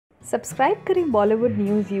Subscribe करें Bollywood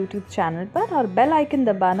news YouTube channel पर और बेल आइकन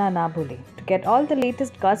दबाना ना भूलें to get all the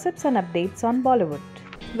latest gossips and updates on Bollywood.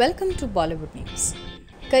 Welcome to Bollywood News.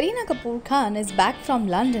 Kareena Kapoor Khan is back from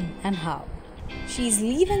London and how? She's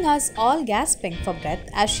leaving us all gasping for breath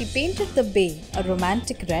as she painted the bay a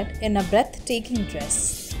romantic red in a breathtaking dress.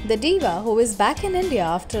 The diva, who is back in India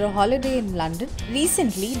after a holiday in London,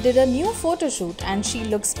 recently did a new photo shoot and she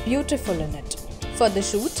looks beautiful in it. For the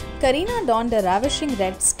shoot, Kareena donned a ravishing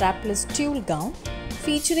red strapless tulle gown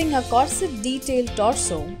featuring a corset-detailed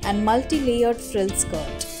torso and multi-layered frill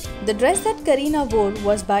skirt. The dress that Kareena wore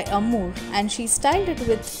was by Amour and she styled it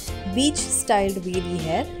with beach-styled wavy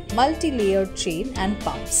hair, multi-layered chain and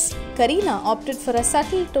pumps. Kareena opted for a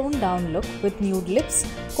subtle toned-down look with nude lips,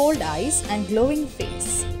 cold eyes and glowing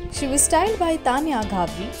face. She was styled by Tanya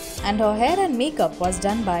Ghavri and her hair and makeup was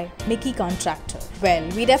done by Mickey Contractor. Well,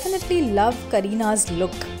 we definitely love Kareena's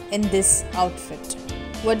look in this outfit.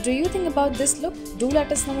 What do you think about this look? Do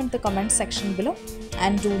let us know in the comment section below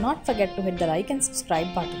and do not forget to hit the like and subscribe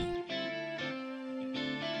button.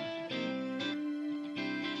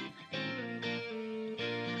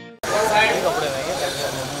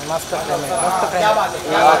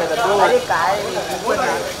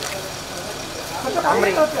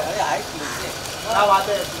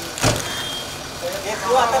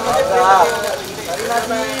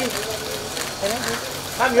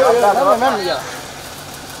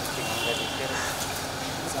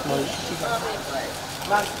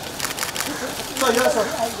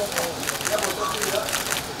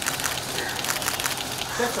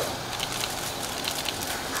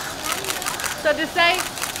 So this side.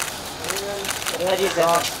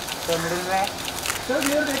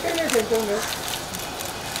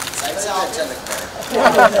 Side से अच्छा लगता है।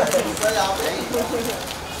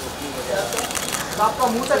 आपका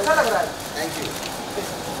मुंह तो अच्छा लग रहा है। Thank you.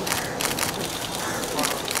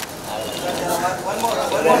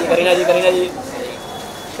 Kareena ji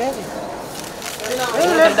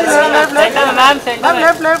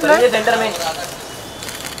centre में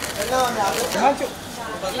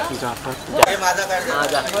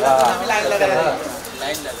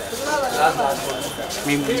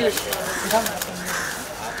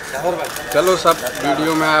चलो सब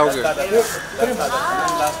वीडियो में आओगे।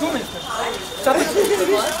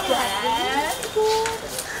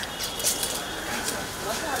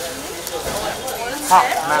 हाँ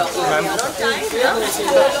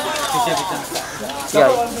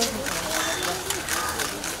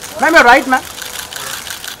ma'am ma'am right ma'am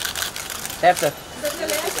sir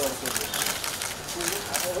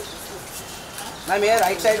ma'am ये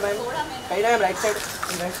राइट साइड मैम कहीं ना right side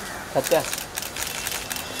Satya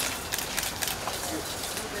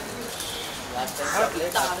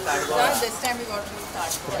This time we got to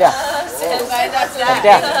start. Satya So guys, that's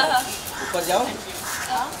Satya ऊपर जाओ।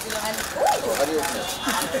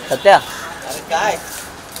 सत्या अरे क्या है?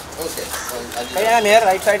 ओके। कहीं ना मेयर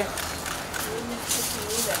राइट साइड।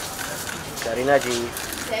 करीना जी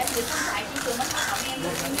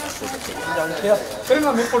करेंगे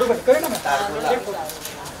मैं फोटो करेंगे मैं।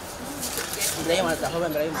 नहीं मारता हो मैं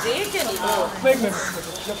एक मिनट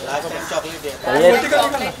लास्ट टाइम चॉकलेट दिया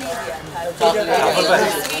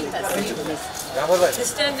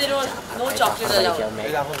this time they don't no chocolate allowed.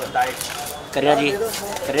 Kareena ji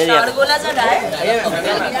Argola सा diet.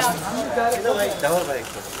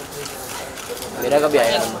 मेरा कभी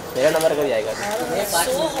आएगा मेरा नंबर कभी आएगा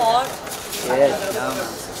So hot.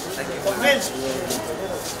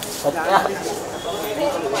 सत्या